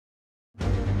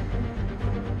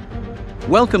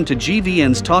Welcome to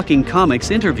GVN's Talking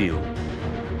Comics interview.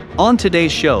 On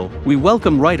today's show, we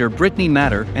welcome writer Brittany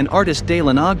Matter and artist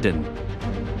Dalen Ogden.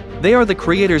 They are the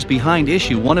creators behind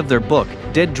issue 1 of their book,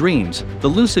 Dead Dreams: The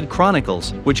Lucid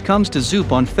Chronicles, which comes to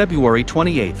Zoop on February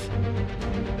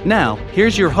 28th. Now,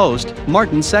 here's your host,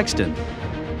 Martin Sexton.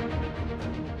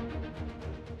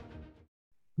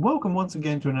 Welcome once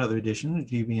again to another edition of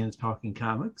GVN's Talking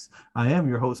Comics. I am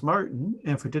your host, Martin,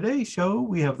 and for today's show,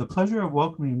 we have the pleasure of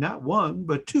welcoming not one,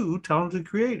 but two talented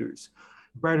creators,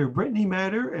 writer Brittany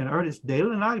Matter and artist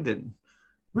Dalen Ogden.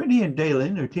 Brittany and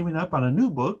Dalen are teaming up on a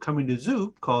new book coming to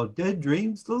Zoop called Dead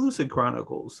Dreams: The Lucid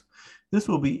Chronicles. This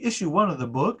will be issue 1 of the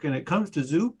book, and it comes to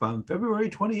Zoop on February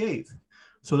 28th.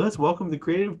 So let's welcome the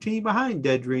creative team behind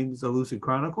Dead Dreams: The Lucid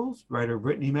Chronicles, writer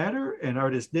Brittany Matter and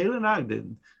artist Dalen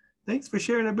Ogden. Thanks for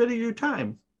sharing a bit of your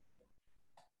time.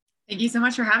 Thank you so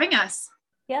much for having us.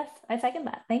 Yes, I second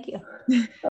that. Thank you.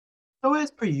 So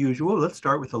as per usual, let's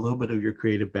start with a little bit of your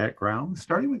creative background,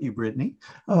 starting with you, Brittany.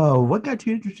 What got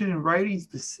you interested in writing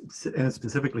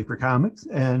specifically for comics,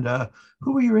 and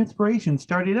who were your inspirations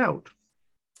starting out?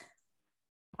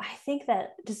 I think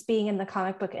that just being in the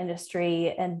comic book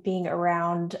industry and being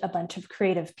around a bunch of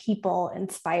creative people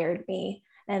inspired me.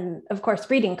 And of course,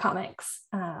 reading comics.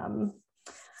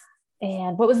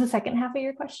 And what was the second half of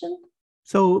your question?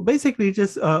 So basically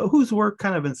just whose work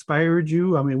kind of inspired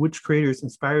you? I mean, which creators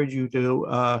inspired you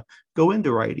to go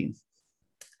into writing?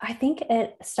 I think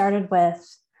it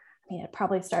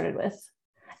probably started with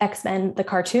X-Men, the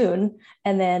cartoon,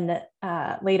 and then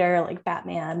later like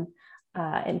Batman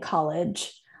in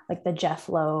college, like the Jeff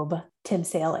Loeb, Tim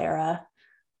Sale era.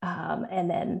 And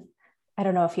then I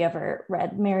don't know if you ever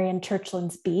read Marion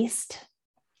Churchland's Beast,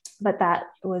 but that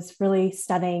was really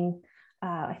stunning.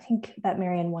 I think that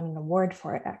Marion won an award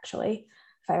for it, actually,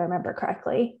 if I remember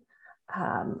correctly.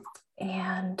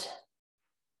 And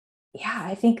yeah,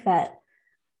 I think that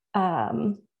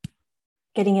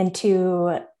getting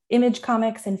into Image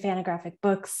Comics and Fantagraphic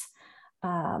books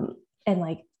and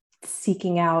like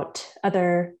seeking out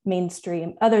other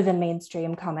than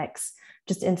mainstream comics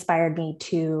just inspired me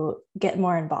to get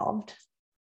more involved.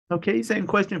 Okay, same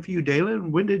question for you,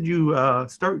 Dalen. When did you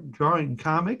start drawing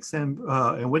comics, and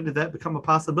when did that become a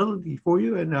possibility for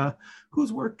you? And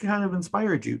whose work kind of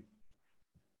inspired you?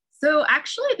 So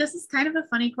actually, this is kind of a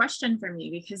funny question for me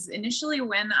because initially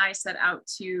when I set out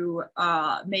to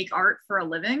make art for a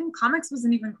living, comics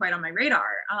wasn't even quite on my radar.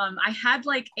 I had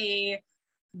like a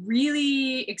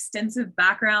really extensive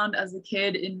background as a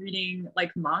kid in reading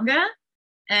like manga,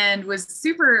 and was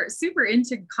super, super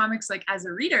into comics like as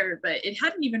a reader, but it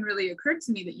hadn't even really occurred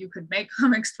to me that you could make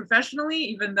comics professionally,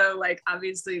 even though like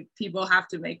obviously people have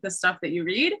to make the stuff that you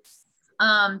read.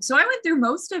 So I went through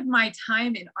most of my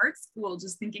time in art school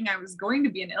just thinking I was going to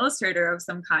be an illustrator of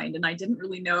some kind, and I didn't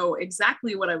really know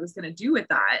exactly what I was going to do with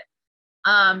that.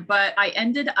 But I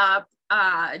ended up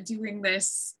doing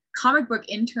this comic book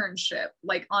internship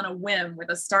like on a whim with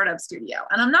a startup studio,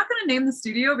 and I'm not going to name the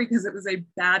studio because it was a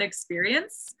bad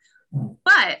experience,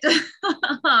 but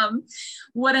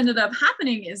what ended up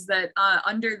happening is that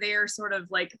under their sort of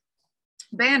like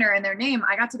banner and their name,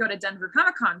 I got to go to Denver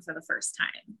Comic Con for the first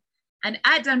time. And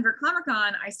at Denver Comic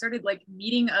Con, I started like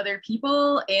meeting other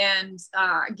people and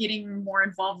getting more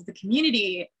involved with the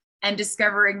community, and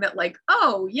discovering that like,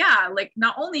 oh yeah, like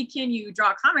not only can you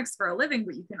draw comics for a living,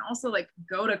 but you can also like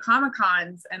go to Comic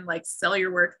Cons and like sell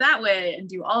your work that way and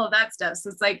do all of that stuff.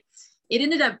 So it's like, it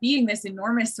ended up being this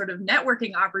enormous sort of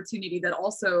networking opportunity that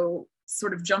also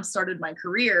sort of jump-started my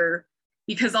career,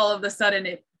 because all of a sudden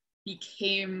it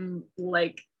became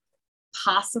like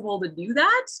possible to do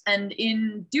that. And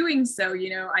in doing so,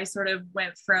 you know, I sort of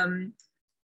went from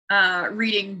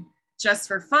reading just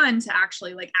for fun to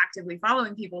actually like actively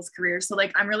following people's careers. So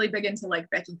like I'm really big into like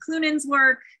Becky Cloonan's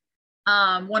work.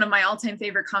 One of my all-time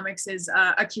favorite comics is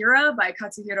Akira by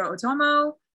Katsuhiro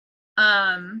Otomo.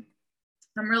 I'm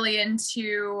really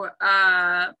into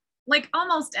like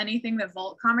almost anything that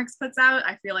Vault Comics puts out.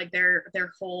 I feel like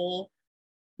their whole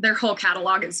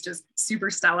catalog is just super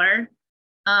stellar.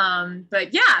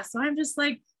 But yeah, so I'm just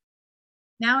like,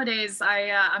 nowadays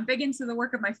I'm big into the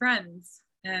work of my friends,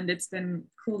 and it's been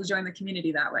cool to join the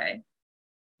community that way.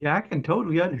 Yeah, I can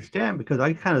totally understand, because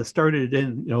I kind of started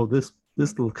in, this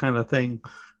little kind of thing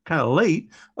kind of late.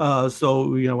 So,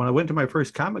 when I went to my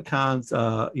first Comic Cons,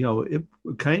 it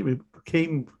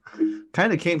came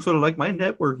sort of like my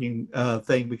networking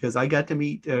thing, because I got to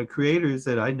meet creators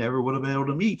that I never would have been able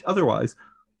to meet otherwise.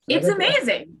 It's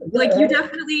amazing. Like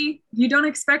you don't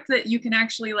expect that you can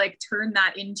actually like turn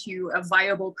that into a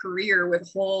viable career with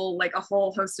a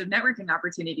whole host of networking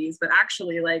opportunities, but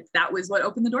actually like that was what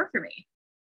opened the door for me.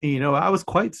 I was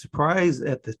quite surprised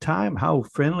at the time how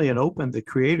friendly and open the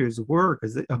creators were,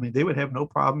 because I mean, they would have no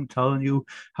problem telling you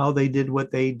how they did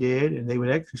what they did, and they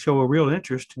would actually show a real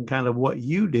interest in kind of what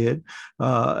you did.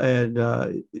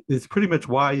 And it's pretty much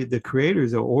why the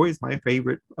creators are always my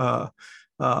favorite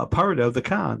part of the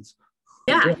cons.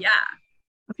 Yeah, yeah.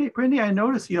 Okay, Brittany, I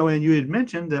noticed, and you had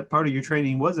mentioned that part of your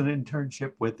training was an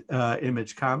internship with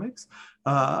Image Comics.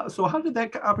 So how did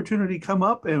that opportunity come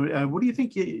up, and what do you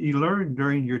think you learned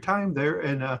during your time there,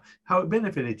 and how it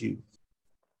benefited you?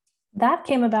 That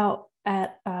came about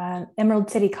at Emerald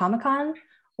City Comic Con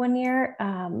one year.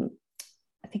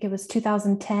 I think it was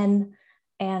 2010,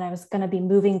 and I was going to be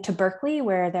moving to Berkeley,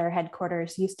 where their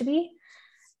headquarters used to be.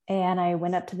 And I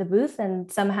went up to the booth,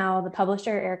 and somehow the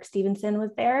publisher, Eric Stevenson,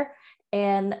 was there.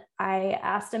 And I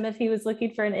asked him if he was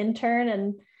looking for an intern,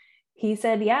 and he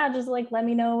said, yeah, just like let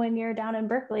me know when you're down in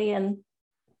Berkeley. And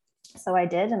so I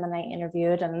did, and then I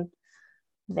interviewed, and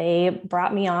they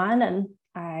brought me on, and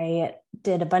I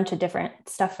did a bunch of different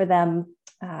stuff for them,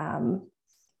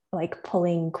 like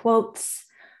pulling quotes,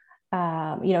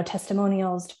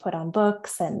 testimonials to put on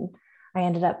books. And I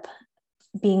ended up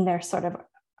being their sort of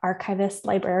archivist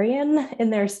librarian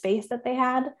in their space that they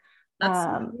had. That's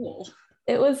so cool.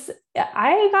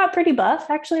 I got pretty buff.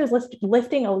 Actually, I was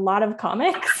lifting a lot of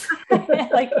comics,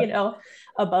 like,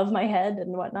 above my head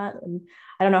and whatnot. And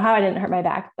I don't know how I didn't hurt my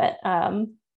back, but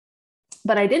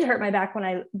I did hurt my back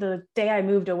the day I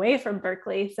moved away from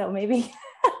Berkeley. So maybe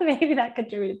that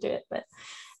contributed to it, but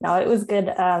no, it was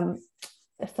good.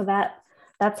 So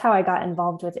that's how I got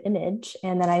involved with Image.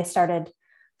 And then I started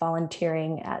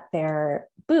volunteering at their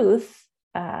booth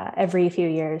every few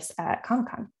years at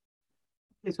Comic-Con.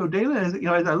 So Dana, as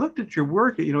I looked at your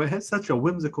work, it has such a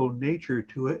whimsical nature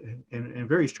to it, and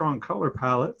very strong color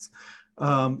palettes.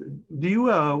 Do you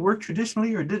work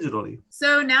traditionally or digitally?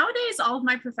 So nowadays, all of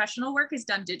my professional work is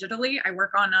done digitally. I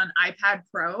work on an iPad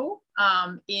Pro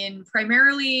in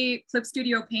primarily Clip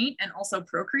Studio Paint and also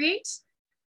Procreate.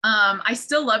 I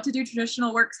still love to do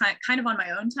traditional work kind of on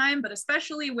my own time, but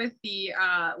especially with the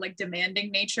demanding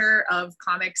nature of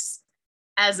comics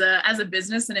as a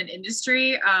business and an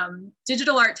industry,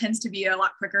 digital art tends to be a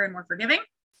lot quicker and more forgiving.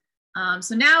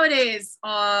 So nowadays,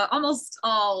 almost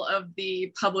all of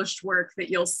the published work that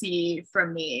you'll see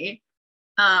from me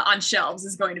on shelves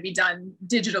is going to be done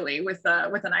digitally with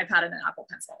an iPad and an Apple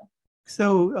Pencil.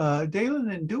 So,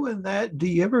 Dalen, in doing that, do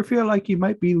you ever feel like you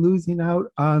might be losing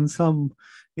out on some,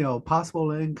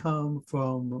 possible income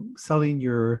from selling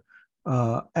your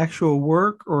actual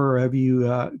work, or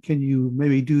can you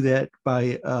maybe do that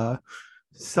by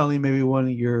selling maybe one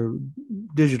of your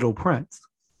digital prints?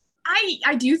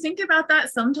 I do think about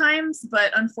that sometimes,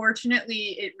 but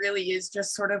unfortunately, it really is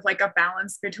just sort of like a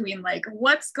balance between like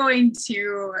what's going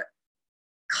to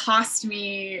cost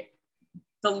me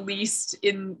the least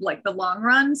in like the long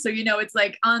run. So, it's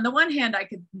like on the one hand, I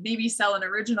could maybe sell an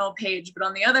original page, but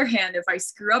on the other hand, if I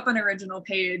screw up an original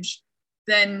page,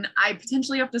 then I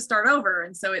potentially have to start over.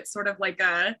 And so it's sort of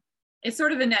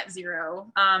a net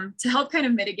zero. To help kind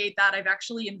of mitigate that, I've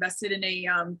actually invested in a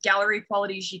gallery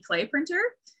quality Giclée printer.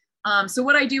 So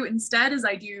what I do instead is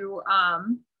I do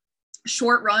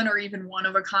short run or even one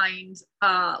of a kind,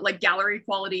 like gallery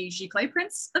quality Giclée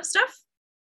prints of stuff.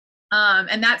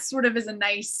 And that sort of is a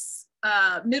nice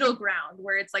middle ground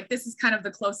where it's like, this is kind of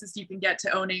the closest you can get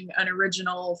to owning an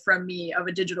original from me of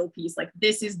a digital piece. Like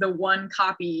this is the one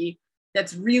copy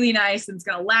that's really nice and it's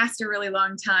going to last a really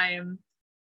long time.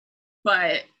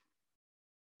 But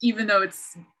even though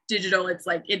it's digital, it's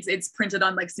like it's printed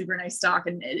on like super nice stock,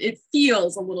 and it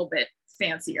feels a little bit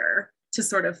fancier to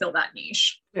sort of fill that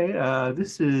niche. Okay,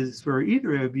 this is for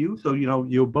either of you. So,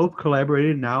 you're both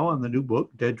collaborating now on the new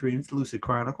book, Dead Dreams, Lucid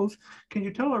Chronicles. Can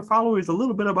you tell our followers a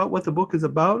little bit about what the book is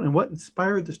about and what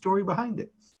inspired the story behind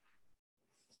it?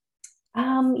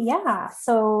 Yeah,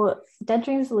 so Dead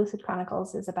Dreams, Lucid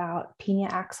Chronicles is about Pina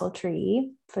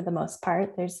Axletree for the most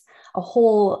part. There's a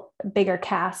whole bigger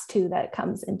cast too that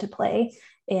comes into play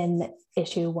in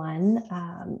issue 1.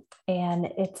 And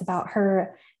it's about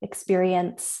her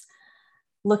experience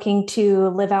looking to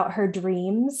live out her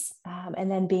dreams,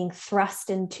 and then being thrust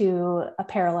into a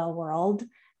parallel world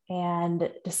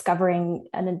and discovering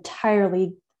an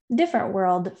entirely different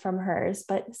world from hers,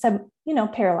 but some,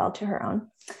 parallel to her own.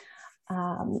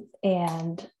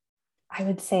 And I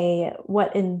would say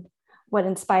what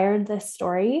inspired this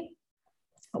story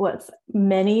was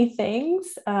many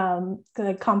things,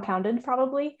 compounded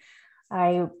probably.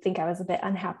 I think I was a bit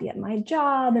unhappy at my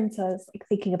job. And so I was like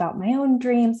thinking about my own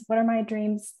dreams. What are my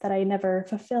dreams that I never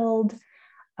fulfilled?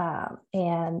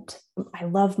 And I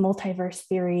love multiverse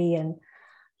theory and,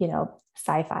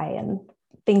 sci-fi and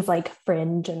things like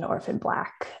Fringe and Orphan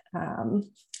Black,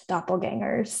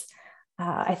 Doppelgangers.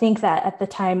 I think that at the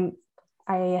time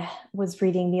I was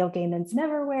reading Neil Gaiman's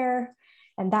Neverwhere,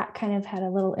 and that kind of had a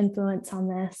little influence on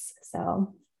this.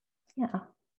 So, yeah.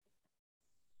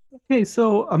 Okay,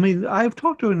 so I mean, I've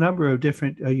talked to a number of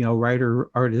different, writer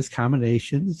artist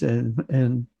combinations,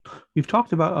 and we've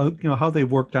talked about, how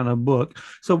they've worked on a book.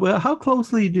 So, how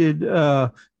closely did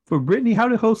for Brittany,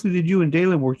 how closely did you and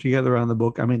Dalen work together on the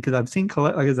book? I mean, because I've seen,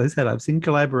 like as I said, I've seen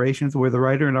collaborations where the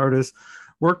writer and artist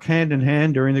work hand in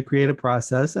hand during the creative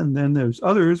process, and then there's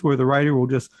others where the writer will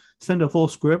just send a full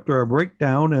script or a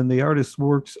breakdown, and the artist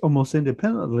works almost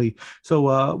independently.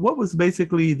 So, what was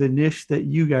basically the niche that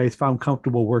you guys found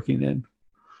comfortable working in?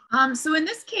 So in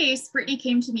this case, Brittany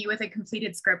came to me with a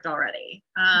completed script already.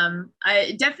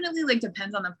 It definitely like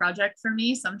depends on the project for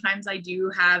me. Sometimes I do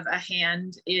have a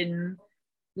hand in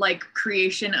like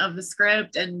creation of the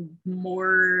script and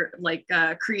more like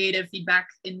creative feedback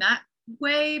in that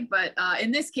way. But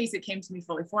in this case, it came to me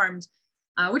fully formed,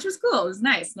 which was cool. It was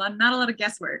nice. Not a lot of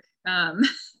guesswork.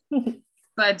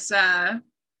 But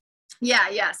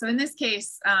yeah. So in this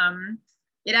case,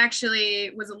 it actually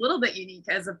was a little bit unique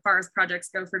as far as projects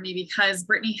go for me, because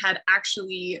Brittany had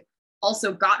actually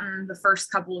also gotten the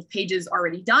first couple of pages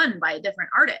already done by a different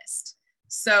artist.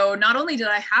 So not only did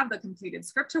I have the completed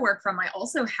script to work from, I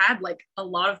also had like a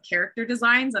lot of character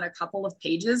designs and a couple of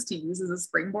pages to use as a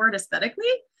springboard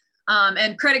aesthetically.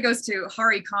 And credit goes to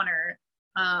Hari Connor.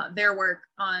 Their work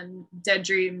on Dead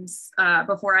Dreams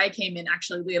before I came in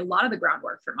actually laid a lot of the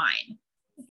groundwork for mine.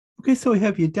 Okay, so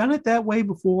have you done it that way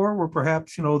before, where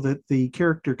perhaps that the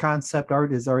character concept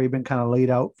art has already been kind of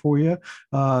laid out for you?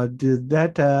 Did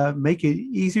that make it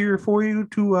easier for you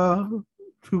to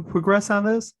progress on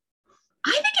this? I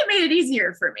think it made it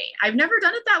easier for me. I've never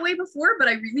done it that way before, but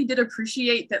I really did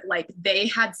appreciate that like they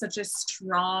had such a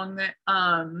strong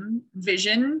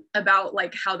vision about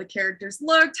like how the characters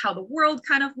looked, how the world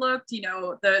kind of looked.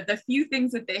 The few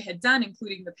things that they had done,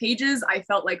 including the pages, I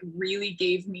felt like really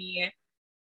gave me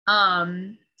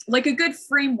like a good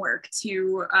framework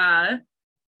to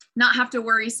not have to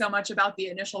worry so much about the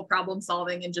initial problem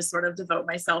solving and just sort of devote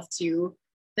myself to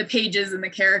the pages and the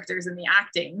characters and the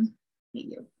acting.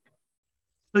 Thank you.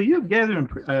 So you've gathered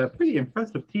a pretty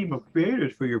impressive team of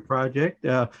creators for your project.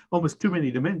 Almost too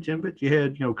many to mention, but you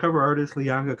had, cover artist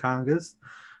Lianga Kangas,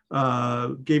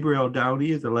 Gabrielle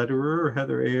Downey as a letterer,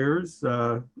 Heather Ayers,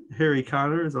 Harry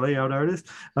Connor as a layout artist.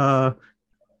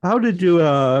 How did you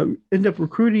end up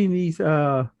recruiting these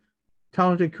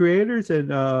talented creators,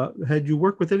 and had you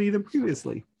worked with any of them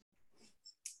previously?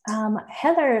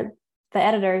 Heather, the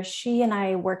editor, she and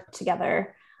I worked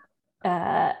together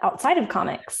outside of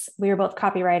comics. We were both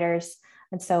copywriters,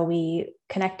 and so we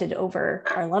connected over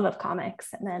our love of comics,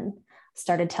 and then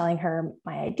started telling her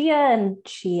my idea, and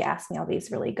she asked me all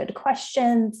these really good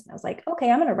questions. And I was like,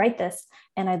 okay, I'm going to write this,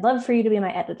 and I'd love for you to be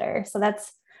my editor. So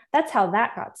that's how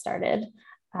that got started.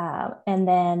 And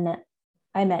then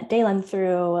I met Dalen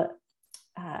through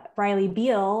Riley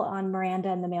Beale on Miranda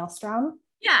and the Maelstrom.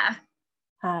 Yeah.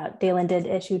 Dalen did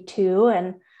issue 2,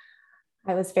 and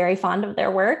I was very fond of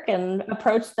their work and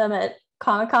approached them at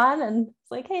Comic-Con and was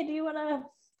like, hey, do you want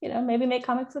to, maybe make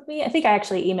comics with me? I think I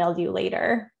actually emailed you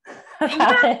later.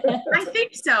 I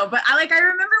think so. But I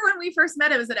remember when we first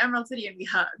met, it was at Emerald City and we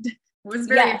hugged. It was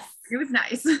it was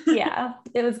nice. Yeah,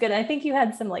 it was good. I think you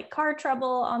had some like car trouble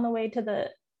on the way to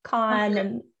the con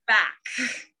and back.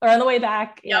 Or on the way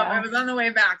back. Yeah, I was on the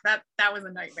way back. That was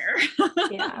a nightmare.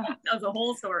 Yeah. That was a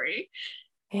whole story.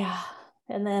 Yeah.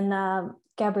 And then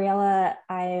Gabriella,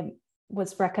 I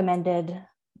was recommended,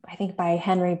 I think, by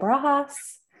Henry Barajas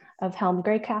of Helm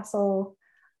Greycastle.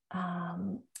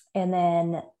 And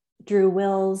then Drew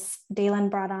Wills, Dalen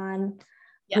brought on,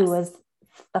 who was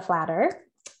the Flatter.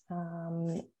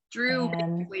 Drew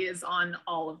basically is on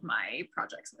all of my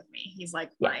projects with me. He's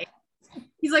like my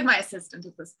assistant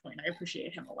at this point. I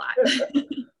appreciate him a lot.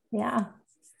 Yeah,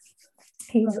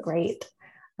 he's great.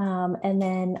 And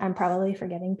then I'm probably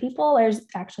forgetting people. There's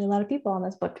actually a lot of people on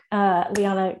this book.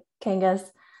 Lianga Kangas,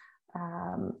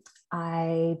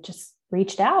 I just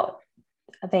reached out.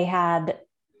 They had,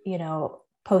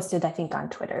 posted, I think, on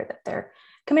Twitter that their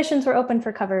commissions were open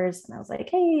for covers. And I was like,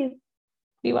 hey,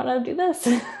 do you want to do this?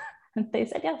 And they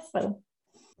said yes. So.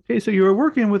 Okay, so you were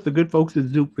working with the good folks at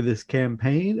Zoop for this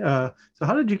campaign. So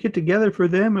how did you get together for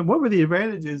them, and what were the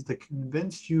advantages that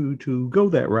convinced you to go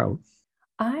that route?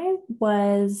 I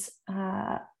was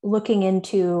looking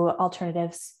into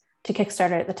alternatives to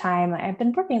Kickstarter at the time. I've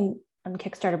been working on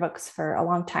Kickstarter books for a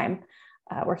long time,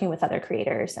 working with other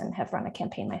creators, and have run a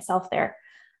campaign myself there.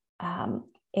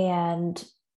 And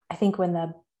I think when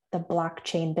the the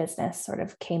blockchain business sort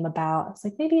of came about. I was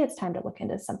like, maybe it's time to look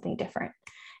into something different.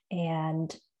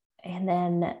 And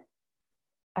then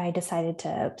I decided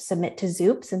to submit to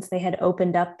Zoop since they had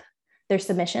opened up their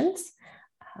submissions.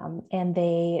 And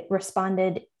they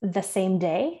responded the same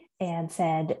day and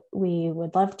said, we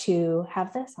would love to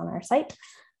have this on our site.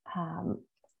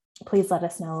 Please let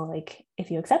us know, like, if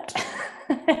you accept.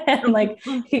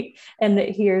 and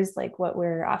here's like what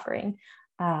we're offering.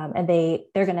 And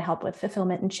they're going to help with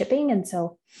fulfillment and shipping. And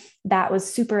so that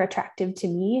was super attractive to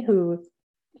me, who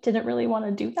didn't really want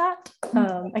to do that.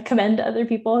 I commend other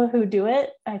people who do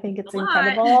it. I think it's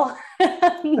incredible.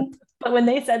 But when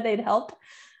they said they'd help,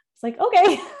 it's like,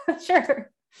 okay,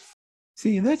 sure.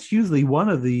 See, that's usually one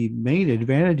of the main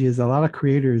advantages a lot of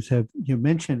creators have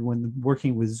mentioned when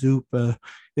working with Zoop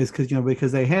is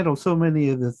because they handle so many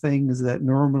of the things that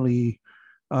normally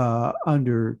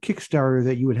under Kickstarter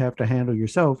that you would have to handle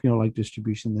yourself, like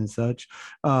distribution and such.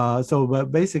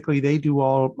 But basically they do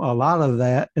a lot of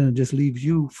that, and it just leaves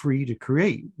you free to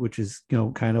create, which is,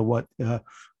 kind of what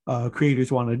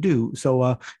creators want to do.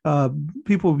 So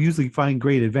people usually find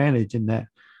great advantage in that.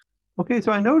 Okay,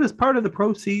 so I noticed part of the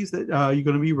proceeds that you're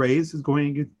going to be raised is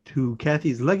going to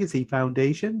Kathy's Legacy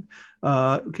Foundation.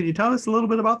 Can you tell us a little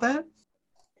bit about that?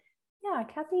 Yeah,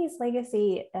 Kathy's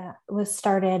Legacy was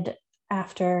started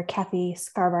after Kathy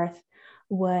Scarbarth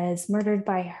was murdered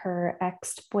by her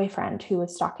ex-boyfriend who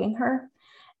was stalking her,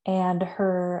 and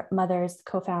her mother's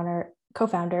co-founder.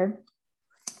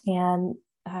 And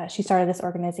she started this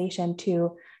organization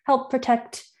to help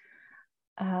protect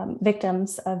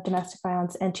victims of domestic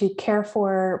violence and to care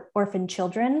for orphan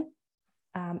children,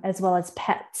 as well as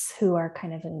pets who are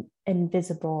kind of an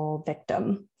invisible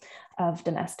victim of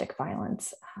domestic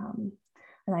violence.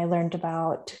 And I learned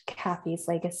about Kathy's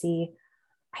Legacy,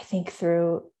 I think,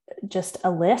 through just a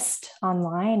list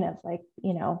online of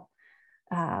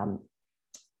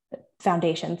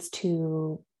foundations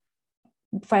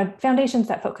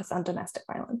that focus on domestic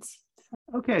violence.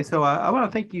 Okay, so I want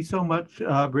to thank you so much,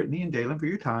 Brittany and Dalen, for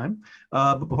your time.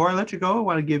 But before I let you go, I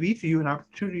want to give each of you an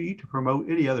opportunity to promote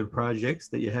any other projects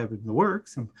that you have in the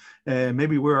works, and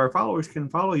maybe where our followers can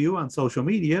follow you on social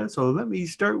media. So let me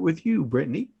start with you,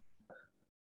 Brittany.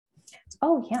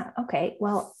 Oh, yeah. Okay.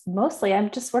 Well, mostly I'm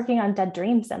just working on Dead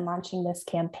Dreams and launching this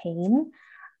campaign.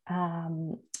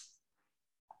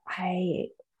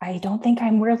 I don't think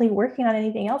I'm really working on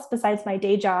anything else besides my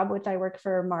day job, which I work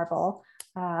for Marvel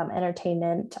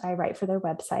Entertainment. I write for their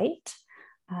website.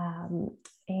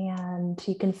 And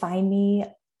you can find me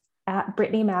at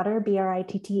Brittany Matter,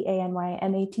 BrittanyMatter.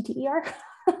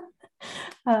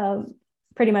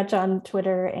 Pretty much on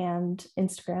Twitter and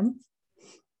Instagram.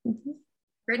 Mm-hmm.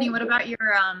 Brittany, what about your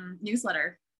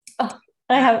newsletter? Oh,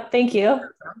 thank you.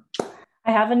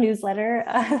 I have a newsletter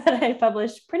that I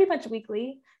publish pretty much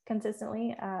weekly,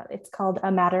 consistently. It's called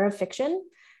A Matter of Fiction,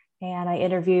 and I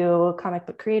interview comic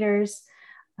book creators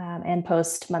and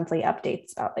post monthly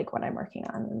updates about like what I'm working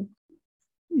on.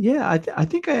 Yeah, I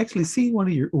think I actually seen one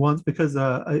of your ones because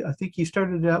I think you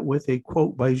started out with a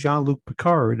quote by Jean-Luc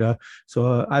Picard.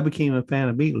 So I became a fan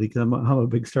immediately because I'm a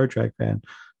big Star Trek fan.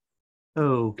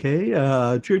 Okay,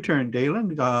 it's your turn,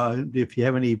 Dalen. If you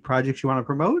have any projects you want to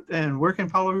promote, and where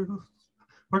can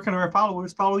our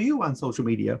followers follow you on social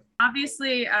media?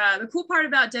 Obviously, the cool part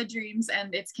about Dead Dreams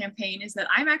and its campaign is that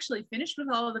I'm actually finished with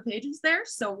all of the pages there.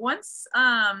 So once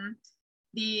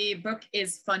the book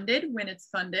is funded, when it's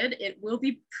funded, it will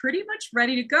be pretty much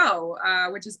ready to go,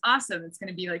 which is awesome. It's going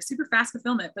to be like super fast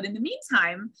fulfillment. But in the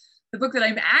meantime, the book that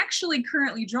I'm actually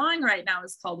currently drawing right now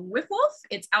is called Whip Wolf.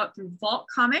 It's out through Vault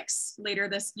Comics later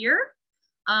this year.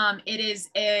 It is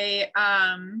a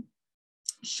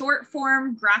short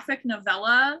form graphic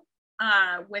novella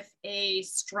with a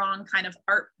strong kind of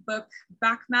art book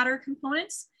back matter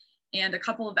components and a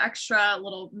couple of extra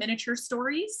little miniature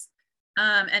stories.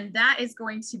 And that is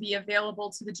going to be available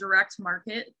to the direct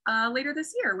market later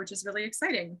this year, which is really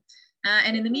exciting.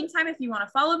 And in the meantime, if you want to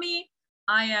follow me,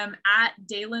 I am at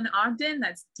Dalen Ogden.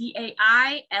 That's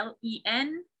DAILENOGDEN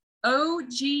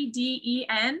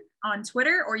on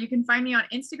Twitter, or you can find me on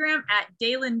Instagram at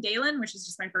Dalen, which is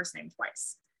just my first name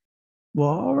twice. Well,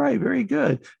 all right, very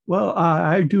good. Well,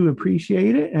 I do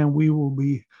appreciate it, and we will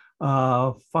be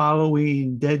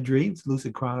following Dead Dreams,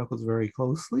 Lucid Chronicles very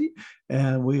closely,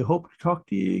 and we hope to talk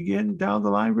to you again down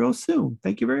the line real soon.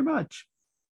 Thank you very much.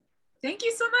 Thank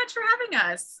you so much for having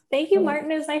us. Thank you,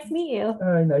 Martin. It was nice to meet you.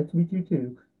 All right, nice to meet you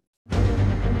too.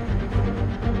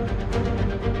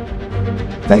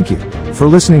 Thank you for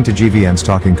listening to GVN's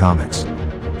Talking Comics.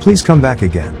 Please come back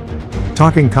again.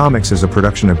 Talking Comics is a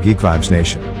production of Geek Vibes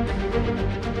Nation.